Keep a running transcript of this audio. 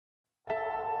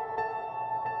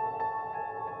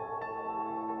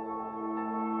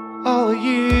All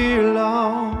year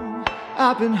long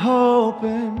I've been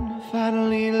hoping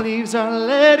finally leaves are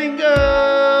letting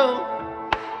go,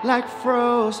 like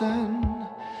frozen,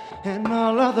 and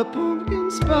all of the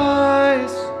pumpkin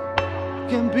spice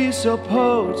can be so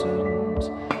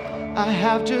potent. I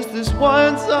have just this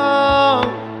one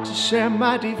song to share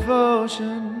my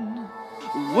devotion.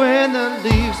 When the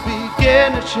leaves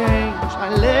begin to change, I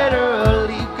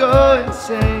literally go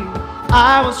insane.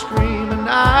 I will scream and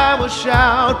I will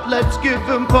shout, let's give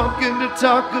them pumpkin to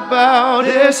talk about.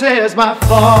 This is my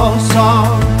fall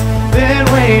song, been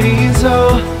waiting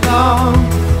so long.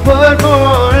 Put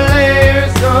more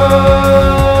layers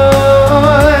on.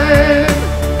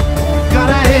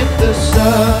 Gonna hit the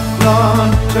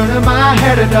salon, turning my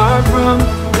hair to dark from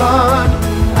blonde.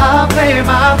 I'll play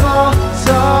my fall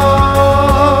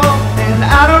song, and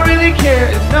I don't really care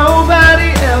if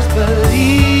nobody else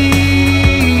believes,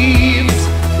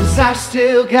 'cause I've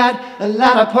still got a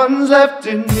lot of puns left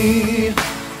in me.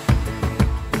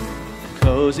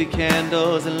 Cozy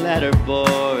candles and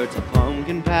letterboards, a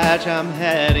pumpkin patch I'm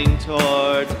heading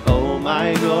towards. Oh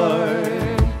my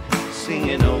god,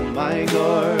 singing oh my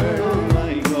god, oh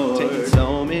my god. Taking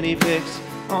so many pics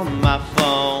on my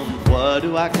phone. What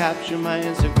do I capture my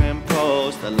Instagram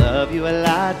post? I love you a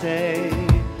latte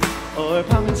or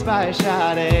pumpkin spice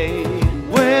latte.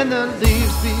 When the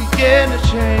leaves begin to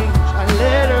change, I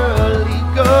literally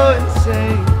go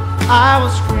insane. I will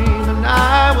scream and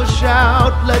I will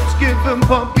shout, let's give them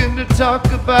pumpkin to talk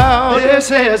about.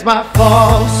 This is my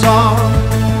fall song,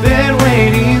 been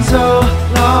waiting so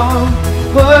long.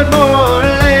 Put more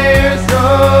layers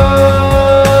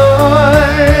on.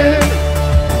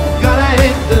 Gonna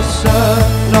hit the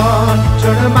salon,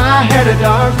 turning my hair to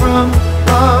dark from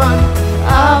blonde.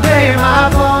 I'll play my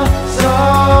fall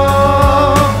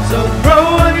song, so throw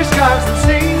on your scarves and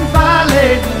sing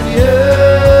hallelujah.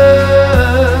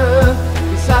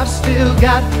 I've still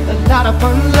got a lot of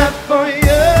fun left for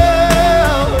you.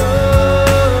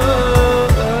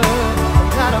 A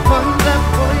lot of fun left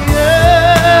for you.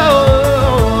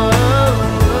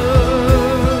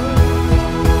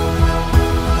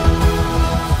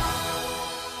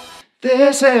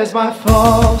 This is my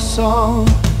fall song.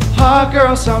 Hot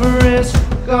girl summer is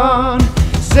gone.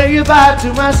 Say goodbye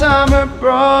to my summer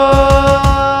bronze.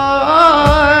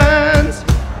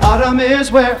 Autumn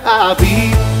is where I'll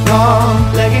be.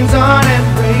 Leggings on and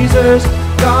razors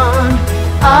gone.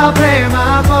 I'll play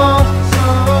my